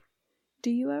Do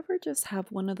you ever just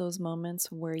have one of those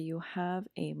moments where you have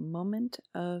a moment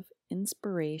of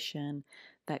inspiration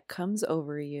that comes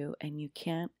over you and you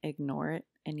can't ignore it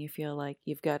and you feel like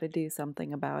you've got to do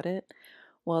something about it?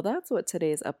 Well, that's what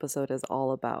today's episode is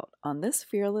all about. On this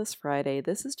Fearless Friday,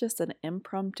 this is just an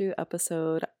impromptu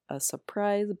episode, a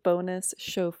surprise bonus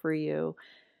show for you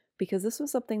because this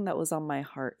was something that was on my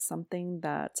heart, something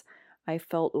that I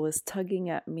felt was tugging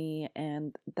at me,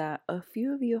 and that a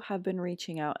few of you have been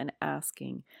reaching out and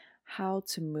asking how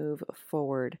to move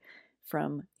forward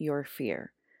from your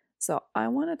fear. So, I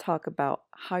want to talk about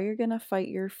how you're going to fight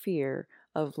your fear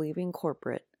of leaving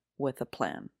corporate with a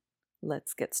plan.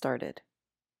 Let's get started.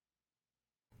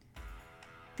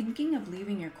 Thinking of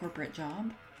leaving your corporate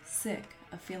job? Sick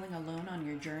of feeling alone on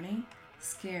your journey?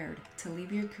 Scared to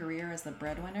leave your career as the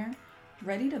breadwinner?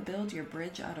 Ready to build your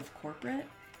bridge out of corporate?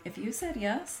 If you said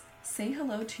yes, say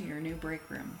hello to your new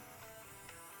break room.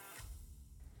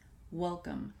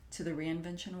 Welcome to the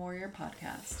Reinvention Warrior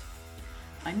podcast.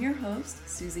 I'm your host,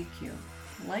 Susie Q.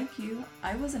 Like you,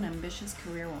 I was an ambitious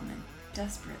career woman,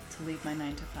 desperate to leave my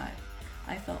 9-to-5.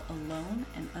 I felt alone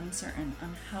and uncertain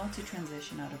on how to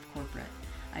transition out of corporate.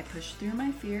 I pushed through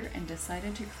my fear and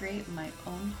decided to create my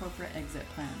own corporate exit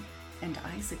plan, and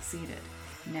I succeeded.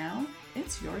 Now,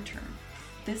 it's your turn.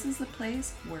 This is the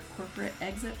place where corporate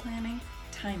exit planning,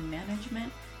 time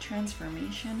management,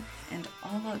 transformation, and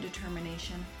all-out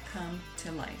determination come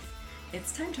to life.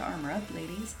 It's time to armor up,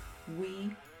 ladies. We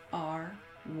are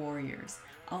warriors.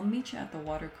 I'll meet you at the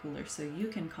water cooler so you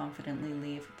can confidently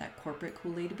leave that corporate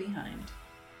Kool-Aid behind.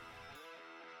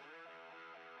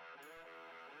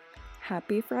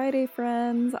 Happy Friday,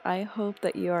 friends. I hope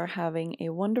that you are having a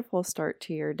wonderful start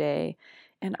to your day.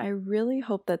 And I really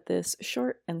hope that this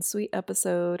short and sweet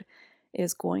episode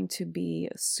is going to be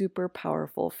super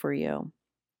powerful for you.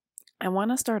 I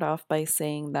want to start off by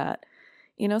saying that,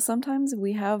 sometimes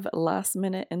we have last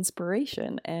minute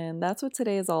inspiration, and that's what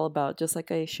today is all about, just like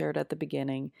I shared at the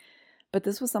beginning. But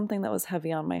this was something that was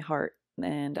heavy on my heart.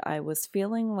 And I was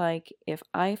feeling like if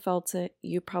I felt it,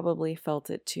 you probably felt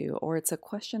it too, or it's a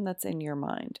question that's in your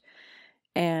mind.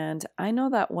 And I know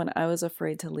that when I was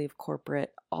afraid to leave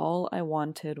corporate, all I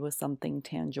wanted was something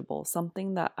tangible,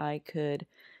 something that I could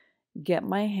get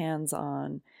my hands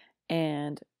on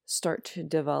and start to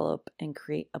develop and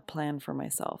create a plan for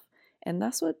myself. And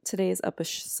that's what today's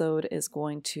episode is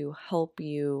going to help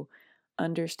you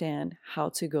understand how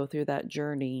to go through that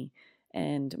journey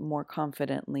and more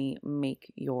confidently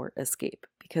make your escape,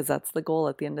 because that's the goal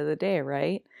at the end of the day,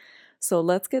 right? So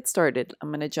let's get started. I'm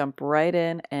going to jump right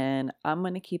in, and I'm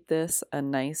going to keep this a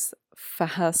nice,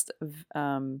 fast,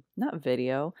 not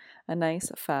video, a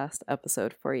nice, fast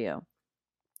episode for you.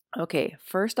 Okay,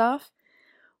 first off,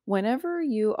 whenever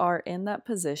you are in that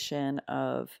position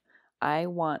of, I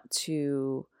want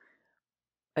to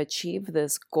achieve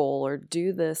this goal or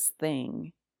do this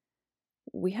thing,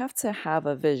 we have to have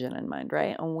a vision in mind,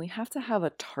 right? And we have to have a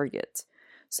target.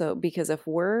 So, because if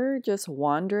we're just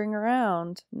wandering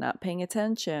around, not paying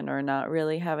attention or not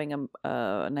really having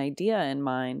an idea in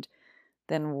mind,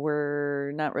 then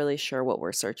we're not really sure what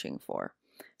we're searching for.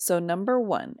 So, number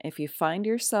one, if you find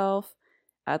yourself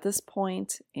at this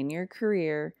point in your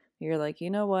career, you're like, you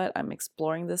know what, I'm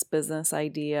exploring this business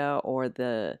idea or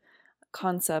the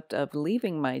concept of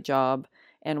leaving my job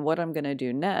and what I'm going to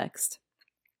do next.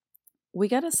 We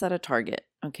got to set a target,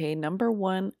 okay? Number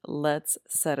one, let's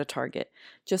set a target.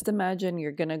 Just imagine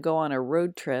you're going to go on a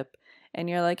road trip and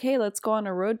you're like, hey, let's go on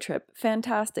a road trip.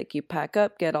 Fantastic. You pack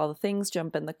up, get all the things,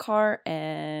 jump in the car,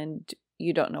 and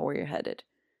you don't know where you're headed.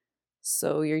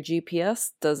 So your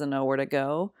GPS doesn't know where to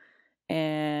go,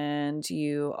 and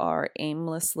you are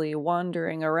aimlessly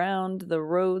wandering around the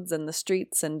roads and the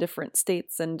streets in different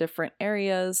states and different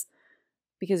areas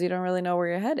because you don't really know where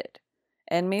you're headed.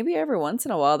 And maybe every once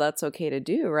in a while that's okay to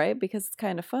do, right? Because it's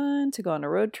kind of fun to go on a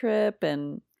road trip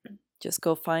and just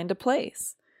go find a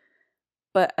place.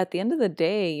 But at the end of the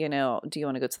day, do you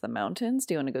want to go to the mountains?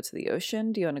 Do you want to go to the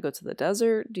ocean? Do you want to go to the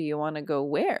desert? Do you want to go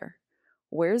where?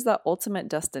 Where's that ultimate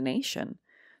destination?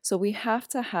 So we have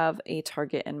to have a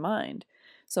target in mind.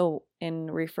 So in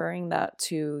referring that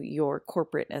to your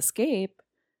corporate escape,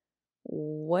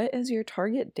 what is your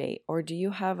target date? Or do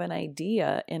you have an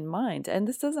idea in mind? And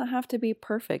this doesn't have to be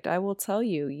perfect. I will tell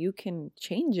you, you can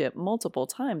change it multiple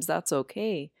times. That's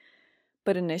okay.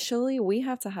 But initially, we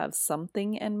have to have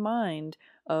something in mind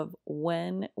of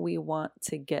when we want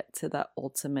to get to that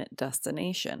ultimate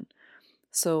destination.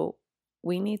 So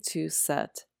we need to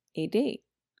set a date.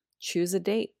 Choose a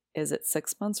date. Is it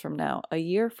 6 months from now, a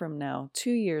year from now, 2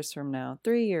 years from now,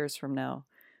 3 years from now?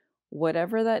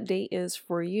 Whatever that date is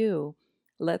for you,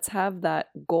 Let's have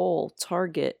that goal,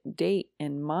 target, date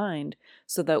in mind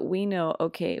so that we know,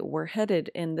 okay, we're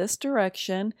headed in this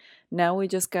direction. Now we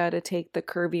just got to take the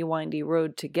curvy, windy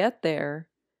road to get there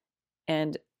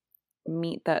and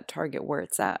meet that target where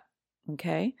it's at.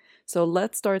 Okay, so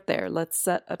let's start there. Let's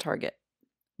set a target.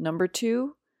 Number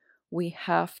 2, we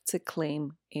have to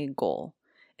claim a goal.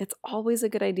 It's always a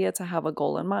good idea to have a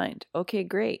goal in mind. Okay,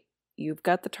 great. You've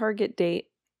got the target date,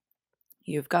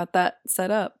 you've got that set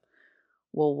up.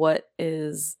 Well, what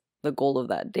is the goal of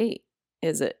that date?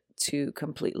 Is it to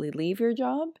completely leave your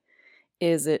job?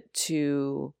 Is it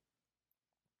to,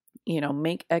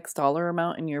 make X dollar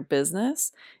amount in your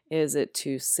business? Is it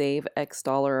to save X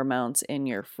dollar amounts in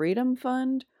your freedom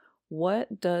fund?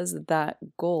 What does that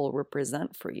goal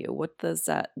represent for you? What does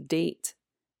that date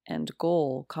and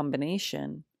goal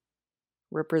combination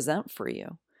represent for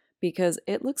you? Because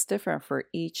it looks different for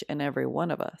each and every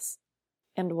one of us.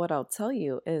 And what I'll tell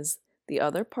you is the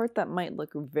other part that might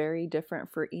look very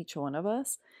different for each one of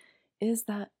us is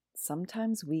that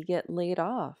sometimes we get laid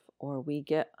off or we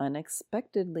get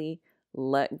unexpectedly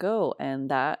let go,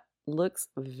 and that looks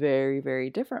very,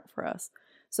 very different for us.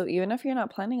 So even if you're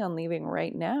not planning on leaving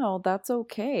right now, that's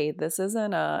okay. This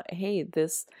isn't hey,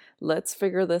 let's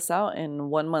figure this out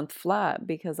in 1 month flat,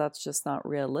 because that's just not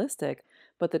realistic.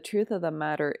 But the truth of the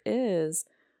matter is,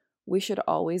 we should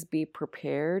always be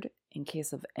prepared in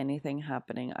case of anything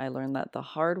happening. I learned that the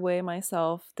hard way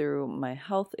myself through my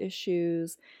health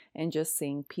issues and just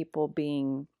seeing people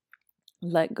being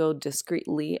let go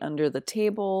discreetly under the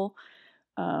table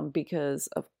because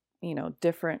of,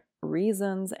 different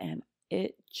reasons. And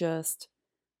it just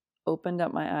opened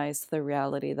up my eyes to the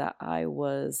reality that I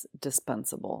was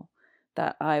dispensable,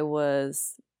 that I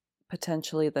was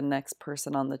potentially the next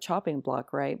person on the chopping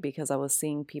block, right? Because I was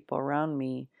seeing people around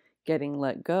me getting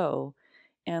let go.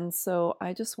 And so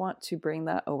I just want to bring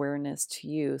that awareness to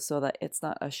you so that it's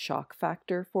not a shock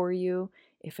factor for you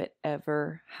if it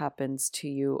ever happens to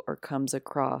you or comes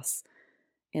across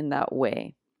in that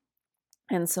way.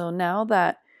 And so now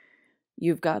that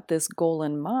you've got this goal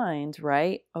in mind,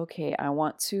 right? Okay, I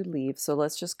want to leave. So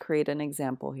let's just create an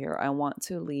example here. I want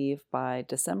to leave by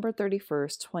December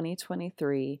 31st,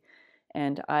 2023,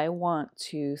 and I want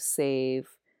to save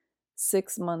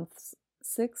 6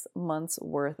 months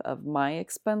worth of my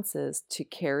expenses to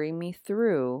carry me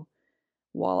through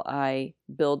while I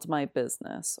build my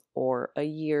business, or a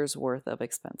year's worth of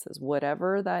expenses,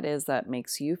 whatever that is that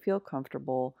makes you feel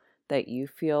comfortable, that you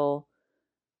feel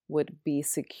would be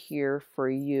secure for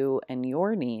you and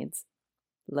your needs.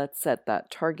 Let's set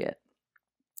that target.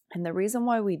 And the reason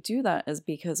why we do that is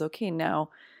because, okay, now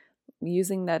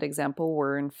using that example,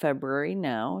 we're in February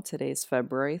now. Today's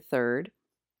February 3rd.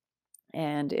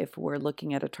 And if we're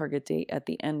looking at a target date at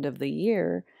the end of the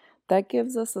year, that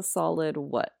gives us a solid,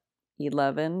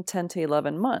 10 to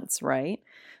 11 months, right?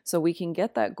 So we can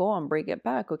get that goal and break it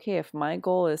back. Okay, if my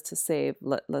goal is to save,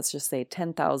 let's just say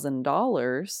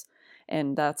 $10,000,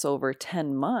 and that's over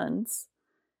 10 months,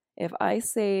 if I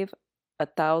save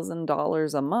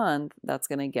 $1,000 a month, that's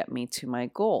going to get me to my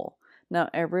goal. Now,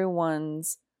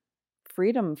 everyone's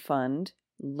freedom fund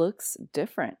looks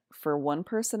different. For one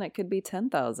person, it could be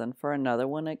 10,000. For another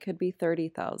one, it could be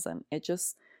 30,000. It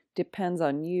just depends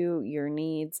on you, your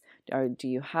needs. Or do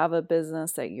you have a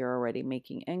business that you're already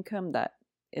making income? That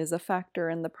is a factor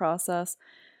in the process.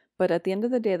 But at the end of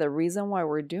the day, the reason why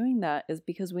we're doing that is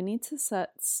because we need to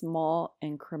set small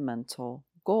incremental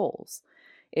goals.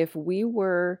 If we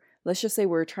were, let's just say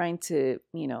we're trying to,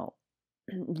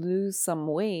 lose some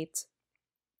weight,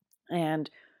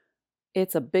 and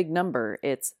it's a big number,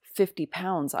 it's 50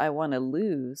 pounds I want to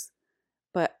lose,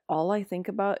 but all I think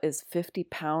about is 50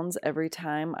 pounds every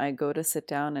time I go to sit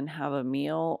down and have a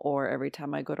meal or every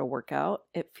time I go to work out,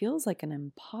 it feels like an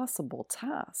impossible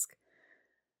task.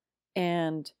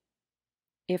 And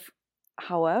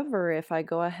however, if I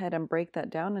go ahead and break that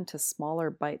down into smaller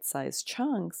bite-sized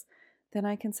chunks, then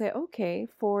I can say, okay,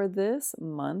 for this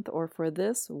month or for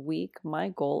this week, my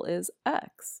goal is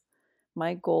X.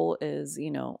 My goal is,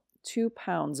 2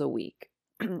 pounds a week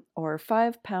or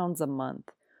 5 pounds a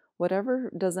month. Whatever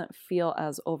doesn't feel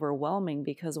as overwhelming,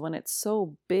 because when it's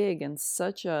so big and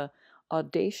such a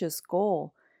audacious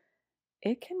goal,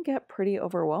 it can get pretty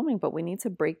overwhelming, but we need to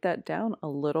break that down a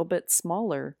little bit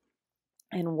smaller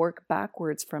and work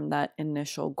backwards from that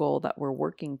initial goal that we're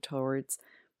working towards,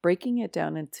 breaking it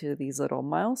down into these little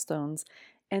milestones.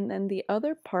 And then the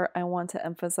other part I want to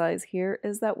emphasize here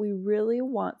is that we really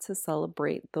want to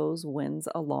celebrate those wins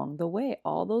along the way,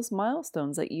 all those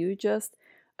milestones that you just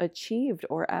achieved,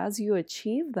 or as you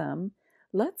achieve them,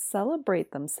 let's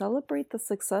celebrate them. Celebrate the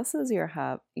successes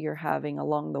you're having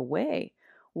along the way.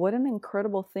 what an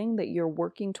incredible thing that you're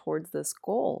working towards this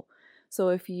goal. So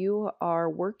if you are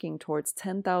working towards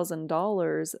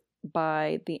 $10,000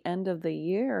 by the end of the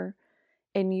year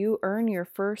and you earn your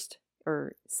first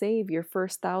or save your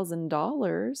first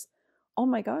 $1,000, oh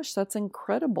my gosh, that's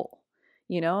incredible.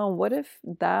 And what if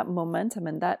that momentum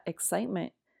and that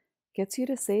excitement gets you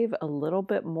to save a little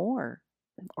bit more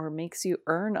or makes you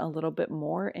earn a little bit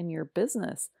more in your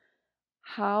business?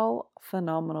 How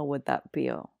phenomenal would that be?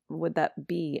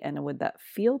 And would that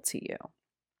feel to you?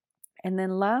 And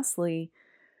then lastly,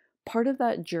 part of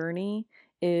that journey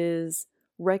is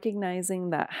recognizing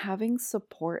that having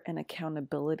support and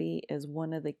accountability is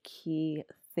one of the key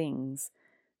things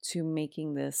to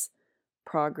making this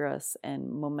progress and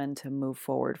momentum move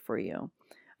forward for you.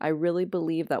 I really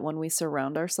believe that when we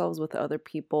surround ourselves with other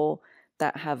people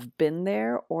that have been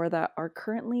there or that are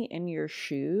currently in your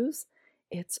shoes,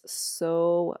 it's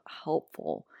so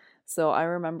helpful. So I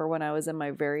remember when I was in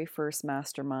my very first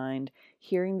mastermind,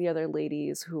 hearing the other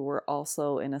ladies who were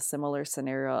also in a similar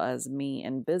scenario as me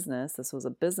in business. This was a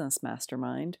business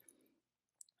mastermind.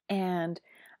 And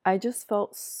I just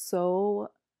felt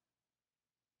so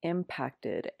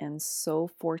impacted and so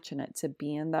fortunate to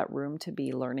be in that room to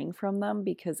be learning from them,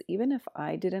 because even if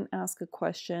I didn't ask a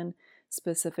question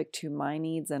specific to my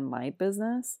needs and my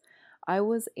business, I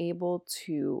was able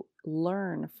to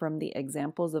learn from the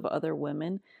examples of other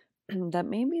women that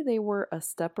maybe they were a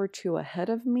step or two ahead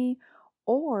of me,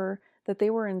 or that they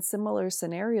were in similar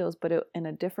scenarios but in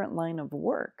a different line of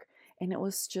work. And it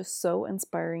was just so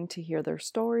inspiring to hear their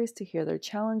stories, to hear their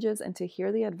challenges, and to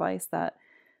hear the advice that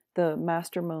the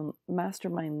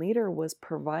mastermind leader was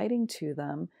providing to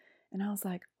them. And I was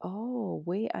like, oh,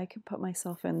 wait, I can put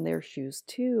myself in their shoes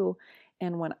too.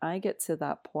 And when I get to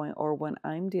that point, or when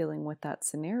I'm dealing with that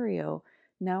scenario,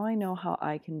 now I know how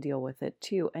I can deal with it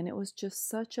too. And it was just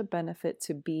such a benefit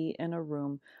to be in a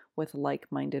room with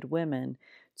like-minded women,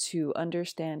 to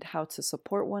understand how to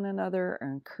support one another or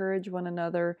encourage one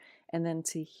another, and then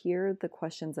to hear the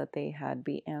questions that they had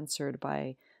be answered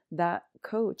by that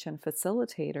coach and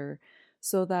facilitator,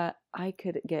 so that I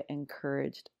could get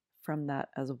encouraged from that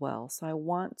as well. So I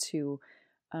want to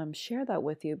share that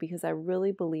with you, because I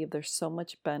really believe there's so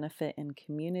much benefit in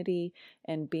community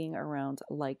and being around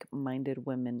like-minded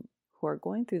women who are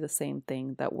going through the same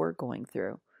thing that we're going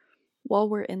through. While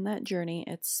we're in that journey,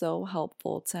 it's so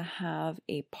helpful to have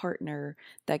a partner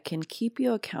that can keep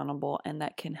you accountable and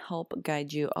that can help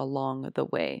guide you along the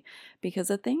way. Because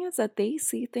the thing is that they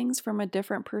see things from a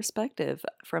different perspective,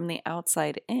 from the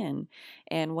outside in.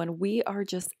 And when we are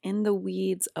just in the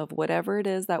weeds of whatever it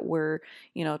is that we're,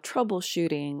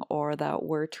 troubleshooting, or that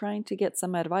we're trying to get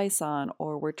some advice on,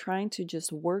 or we're trying to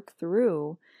just work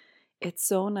through, it's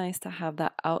so nice to have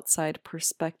that outside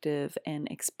perspective and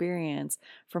experience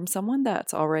from someone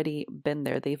that's already been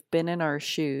there. They've been in our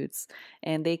shoes,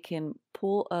 and they can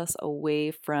pull us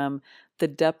away from the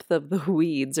depth of the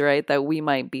weeds, right, that we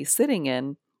might be sitting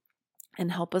in,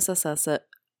 and help us assess it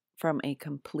from a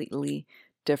completely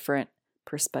different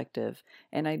perspective.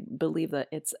 And I believe that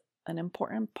it's an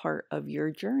important part of your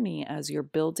journey as you're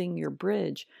building your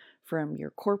bridge from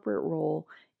your corporate role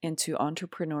into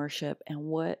entrepreneurship,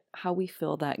 and how we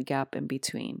fill that gap in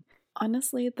between.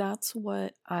 Honestly, that's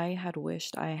what I had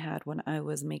wished I had when I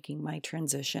was making my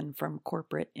transition from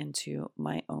corporate into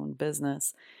my own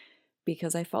business,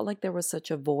 because I felt like there was such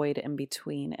a void in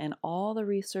between, and all the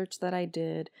research that I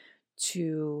did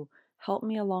to help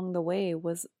me along the way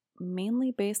was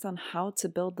mainly based on how to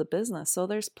build the business. So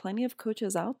there's plenty of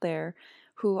coaches out there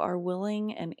who are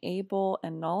willing and able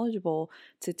and knowledgeable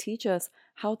to teach us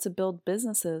how to build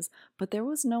businesses, but there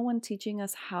was no one teaching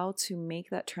us how to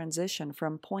make that transition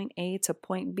from point A to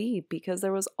point B, because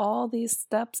there was all these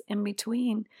steps in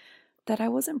between that I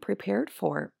wasn't prepared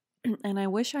for. And I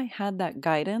wish I had that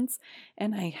guidance,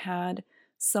 and I had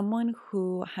someone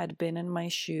who had been in my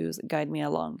shoes guide me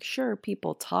along. Sure,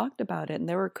 people talked about it, and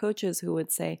there were coaches who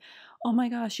would say, oh my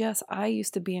gosh, yes, I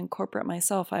used to be in corporate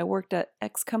myself. I worked at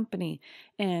X company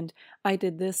and I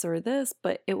did this or this,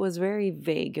 but it was very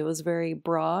vague. It was very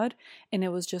broad, and it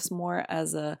was just more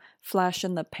as a flash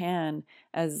in the pan,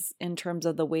 as in terms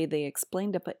of the way they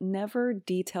explained it, but never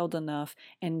detailed enough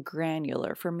and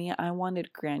granular. For me, I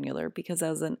wanted granular, because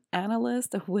as an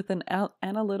analyst with an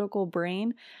analytical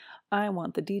brain, I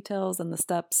want the details and the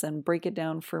steps and break it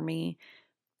down for me.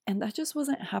 And that just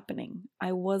wasn't happening.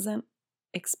 I wasn't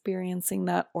experiencing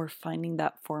that or finding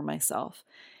that for myself.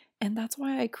 And that's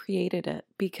why I created it,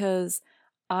 because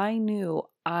I knew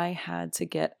I had to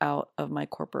get out of my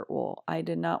corporate role. I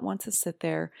did not want to sit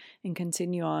there and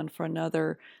continue on for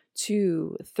another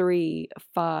 2, 3,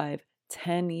 5,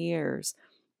 10 years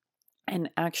And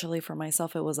actually, for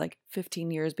myself, it was like 15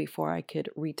 years before I could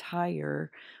retire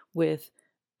with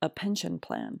a pension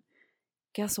plan.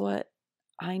 Guess what?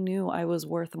 I knew I was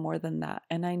worth more than that.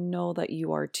 And I know that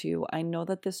you are too. I know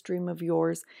that this dream of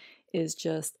yours is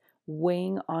just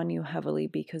weighing on you heavily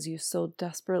because you so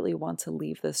desperately want to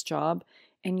leave this job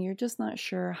and you're just not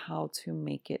sure how to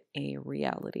make it a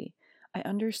reality. I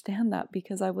understand that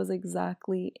because I was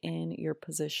exactly in your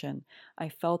position. I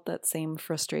felt that same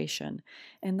frustration.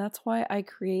 And that's why I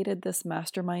created this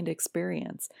mastermind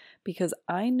experience because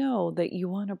I know that you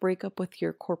want to break up with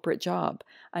your corporate job.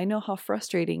 I know how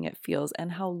frustrating it feels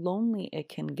and how lonely it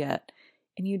can get.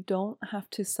 And you don't have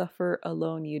to suffer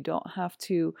alone. You don't have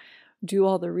to do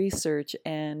all the research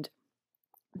and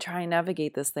try and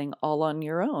navigate this thing all on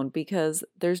your own because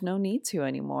there's no need to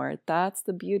anymore. That's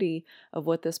the beauty of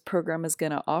what this program is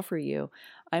going to offer you.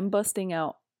 I'm busting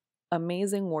out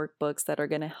amazing workbooks that are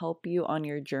going to help you on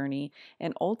your journey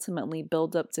and ultimately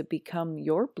build up to become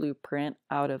your blueprint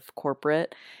out of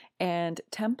corporate, and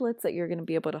templates that you're going to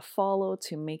be able to follow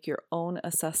to make your own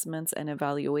assessments and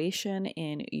evaluation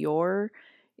in your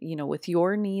with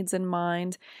your needs in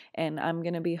mind. And I'm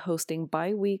going to be hosting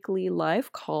bi-weekly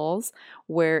live calls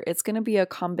where it's going to be a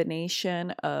combination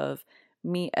of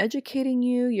me educating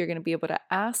you. You're going to be able to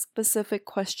ask specific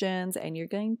questions and you're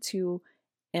going to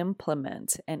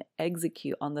implement and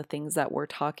execute on the things that we're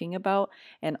talking about.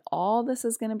 And all this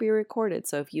is going to be recorded.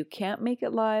 So if you can't make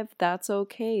it live, that's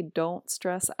okay. Don't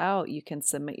stress out. You can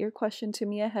submit your question to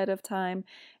me ahead of time,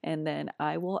 and then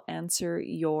I will answer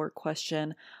your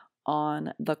question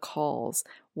on the calls,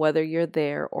 whether you're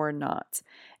there or not.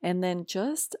 And then,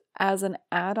 just as an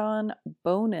add on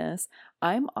bonus,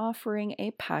 I'm offering a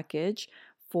package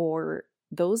for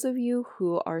those of you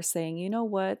who are saying, you know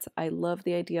what, I love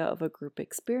the idea of a group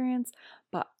experience,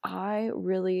 but I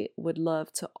really would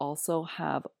love to also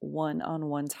have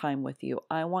one-on-one time with you.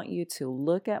 I want you to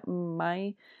look at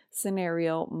my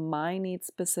scenario, my needs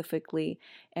specifically,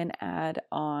 and add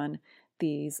on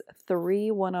these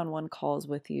 3 one-on-one calls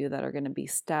with you that are going to be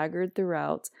staggered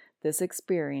throughout this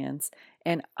experience.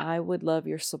 And I would love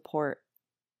your support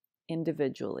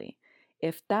individually.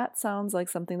 If that sounds like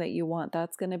something that you want,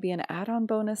 that's going to be an add-on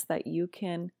bonus that you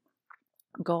can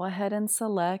go ahead and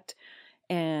select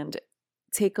and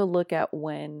take a look at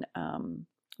when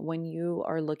you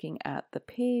are looking at the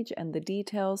page and the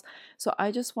details. So I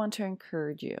just want to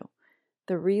encourage you.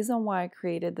 The reason why I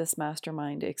created this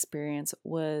mastermind experience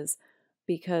was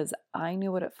because I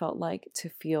knew what it felt like to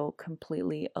feel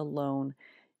completely alone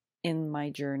in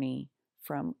my journey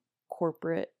from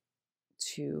corporate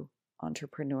to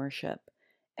entrepreneurship.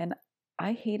 And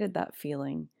I hated that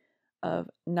feeling of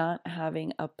not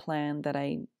having a plan that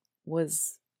I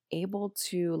was able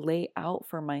to lay out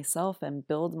for myself and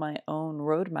build my own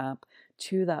roadmap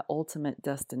to that ultimate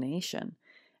destination.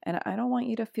 And I don't want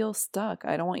you to feel stuck.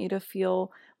 I don't want you to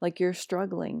feel like you're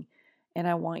struggling. And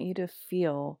I want you to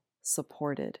feel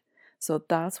supported. So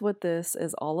that's what this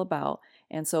is all about.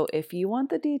 And so if you want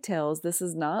the details, this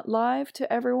is not live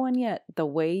to everyone yet. The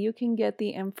way you can get the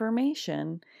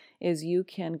information is you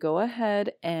can go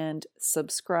ahead and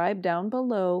subscribe down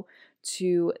below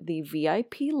to the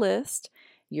VIP list.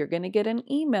 You're going to get an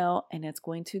email and it's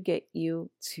going to get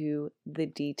you to the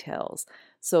details.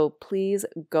 So please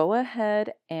go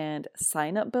ahead and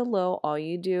sign up below. All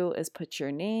you do is put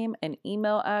your name and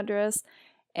email address,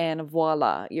 and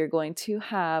voila, you're going to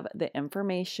have the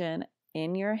information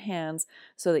in your hands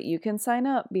so that you can sign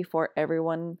up before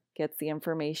everyone gets the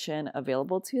information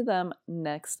available to them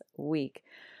next week.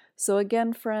 So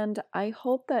again, friend, I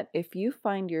hope that if you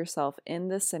find yourself in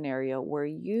this scenario where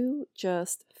you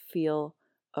just feel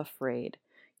afraid,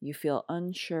 you feel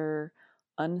unsure,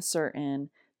 uncertain,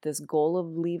 this goal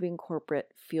of leaving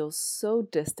corporate feels so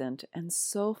distant and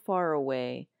so far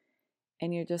away,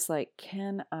 and you're just like,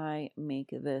 can I make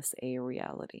this a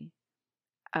reality?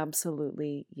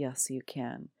 Absolutely, yes, you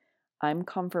can. I'm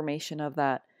confirmation of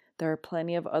that. There are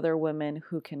plenty of other women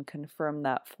who can confirm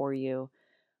that for you,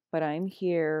 but I'm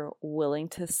here willing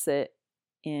to sit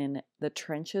in the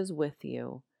trenches with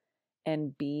you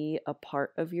and be a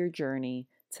part of your journey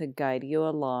to guide you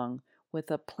along with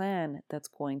a plan that's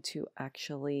going to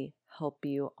actually help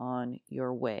you on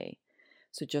your way.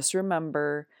 So just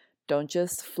remember, don't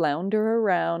just flounder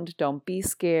around. Don't be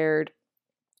scared.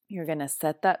 You're going to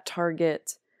set that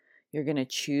target. You're going to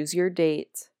choose your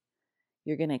date.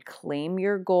 You're going to claim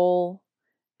your goal.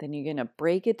 Then you're going to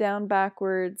break it down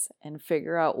backwards and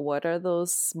figure out what are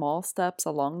those small steps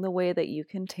along the way that you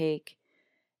can take.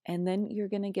 And then you're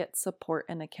going to get support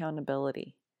and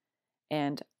accountability.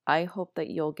 And I hope that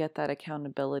you'll get that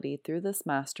accountability through this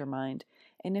mastermind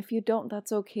And if you don't,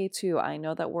 that's okay too. I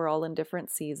know that we're all in different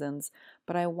seasons,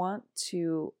 but I want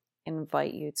to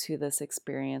invite you to this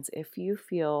experience if you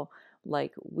feel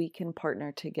like we can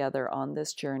partner together on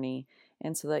this journey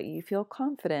and so that you feel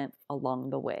confident along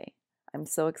the way. I'm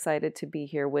so excited to be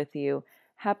here with you.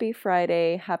 Happy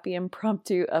Friday, happy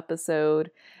impromptu episode,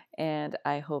 and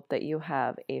I hope that you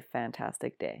have a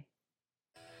fantastic day.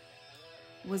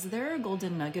 Was there a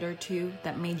golden nugget or two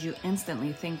that made you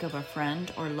instantly think of a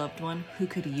friend or loved one who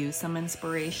could use some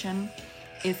inspiration?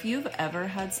 If you've ever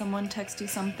had someone text you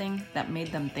something that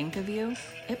made them think of you,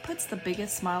 it puts the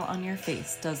biggest smile on your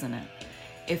face, doesn't it?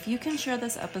 If you can share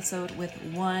this episode with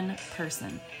one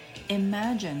person,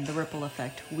 imagine the ripple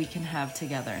effect we can have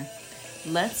together.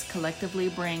 Let's collectively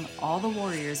bring all the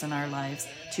warriors in our lives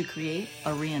to create a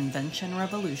reinvention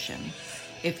revolution.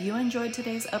 If you enjoyed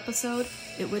today's episode,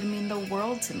 it would mean the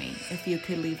world to me if you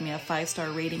could leave me a 5-star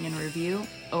rating and review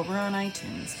over on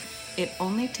iTunes. It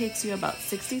only takes you about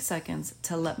 60 seconds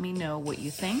to let me know what you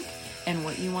think and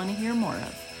what you want to hear more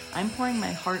of. I'm pouring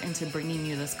my heart into bringing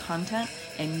you this content,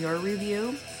 and your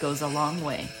review goes a long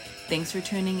way. Thanks for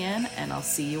tuning in, and I'll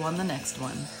see you on the next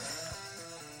one.